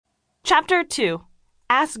Chapter 2.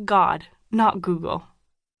 Ask God, not Google.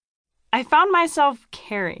 I found myself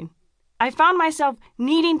caring. I found myself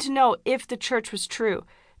needing to know if the church was true,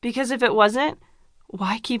 because if it wasn't,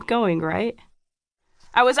 why keep going, right?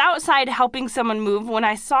 I was outside helping someone move when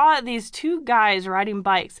I saw these two guys riding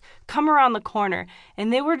bikes come around the corner,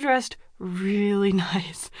 and they were dressed really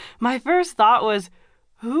nice. My first thought was,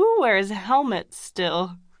 who wears helmets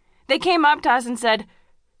still? They came up to us and said,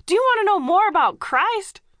 "Do you want to know more about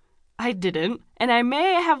Christ?" I didn't, and I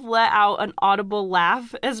may have let out an audible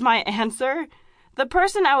laugh as my answer. The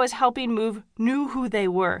person I was helping move knew who they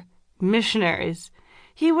were. Missionaries.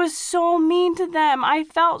 He was so mean to them. I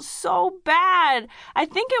felt so bad. I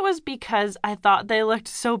think it was because I thought they looked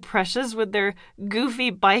so precious with their goofy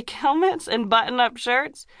bike helmets and button-up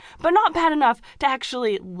shirts, but not bad enough to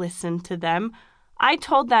actually listen to them. I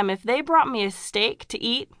told them if they brought me a steak to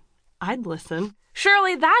eat, I'd listen.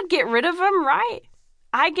 Surely that'd get rid of them, right?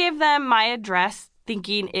 I gave them my address,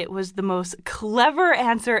 thinking it was the most clever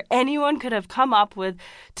answer anyone could have come up with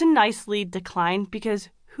to nicely decline, because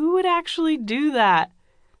who would actually do that?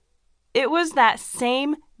 It was that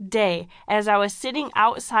same day, as I was sitting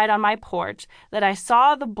outside on my porch, that I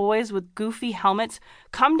saw the boys with goofy helmets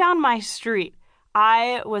come down my street.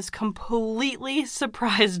 I was completely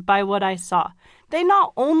surprised by what I saw. They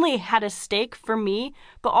not only had a steak for me,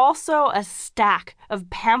 but also a stack of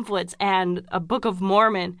pamphlets and a Book of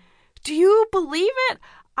Mormon. Do you believe it?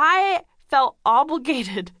 I felt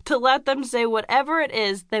obligated to let them say whatever it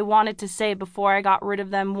is they wanted to say before I got rid of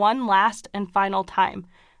them one last and final time.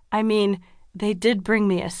 I mean, they did bring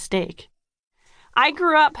me a steak. I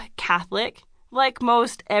grew up Catholic. Like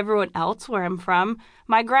most everyone else where I'm from,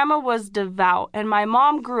 my grandma was devout, and my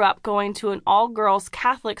mom grew up going to an all-girls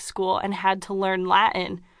Catholic school and had to learn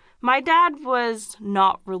Latin. My dad was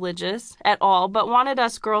not religious at all, but wanted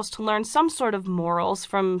us girls to learn some sort of morals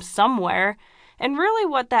from somewhere. And really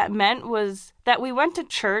what that meant was that we went to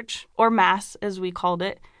church, or Mass as we called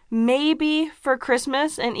it, maybe for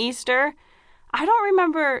Christmas and Easter. I don't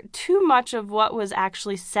remember too much of what was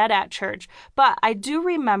actually said at church, but I do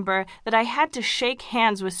remember that I had to shake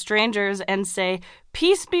hands with strangers and say,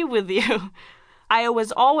 "Peace be with you." I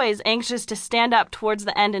was always anxious to stand up towards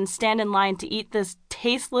the end and stand in line to eat this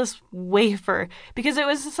tasteless wafer, because it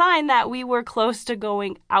was a sign that we were close to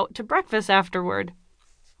going out to breakfast afterward.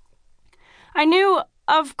 I knew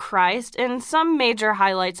of Christ and some major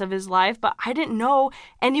highlights of his life, but I didn't know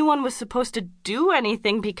anyone was supposed to do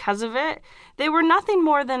anything because of it. They were nothing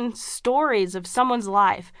more than stories of someone's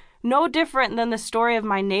life, no different than the story of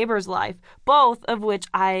my neighbor's life, both of which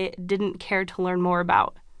I didn't care to learn more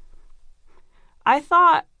about. I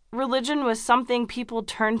thought religion was something people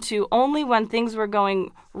turned to only when things were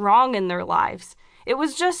going wrong in their lives. It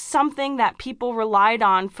was just something that people relied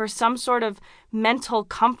on for some sort of mental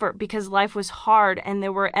comfort because life was hard and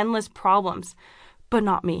there were endless problems. But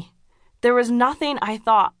not me. There was nothing I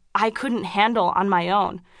thought I couldn't handle on my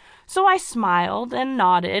own. So I smiled and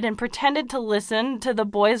nodded and pretended to listen to the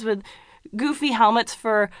boys with goofy helmets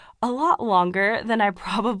for a lot longer than I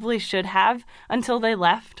probably should have until they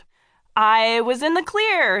left. I was in the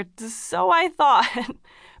clear, so I thought.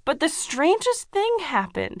 But the strangest thing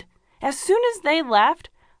happened. As soon as they left,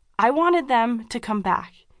 I wanted them to come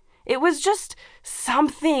back. It was just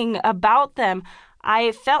something about them.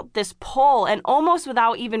 I felt this pull, and almost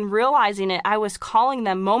without even realizing it, I was calling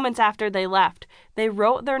them moments after they left. They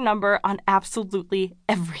wrote their number on absolutely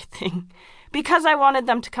everything because I wanted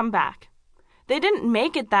them to come back. They didn't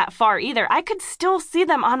make it that far either. I could still see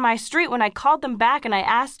them on my street when I called them back, and I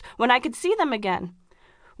asked when I could see them again.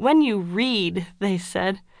 "When you read," they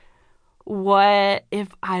said. What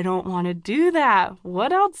if I don't want to do that?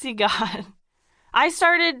 What else you got? I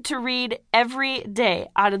started to read every day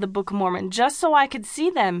out of the Book of Mormon just so I could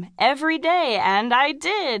see them every day, and I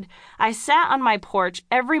did. I sat on my porch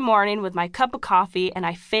every morning with my cup of coffee, and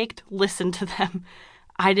I faked listen to them.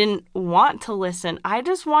 I didn't want to listen. I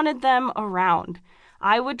just wanted them around.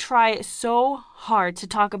 I would try so hard to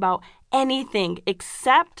talk about anything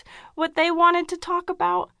except what they wanted to talk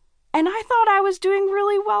about. And I thought I was doing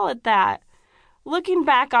really well at that. Looking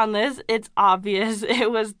back on this, it's obvious it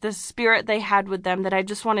was the spirit they had with them that I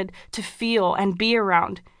just wanted to feel and be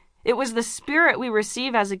around. It was the spirit we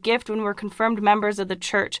receive as a gift when we're confirmed members of the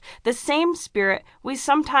church, the same spirit we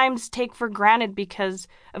sometimes take for granted because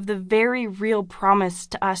of the very real promise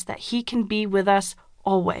to us that he can be with us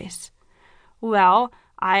always. Well,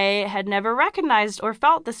 I had never recognized or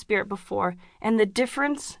felt the spirit before, and the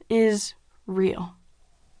difference is real.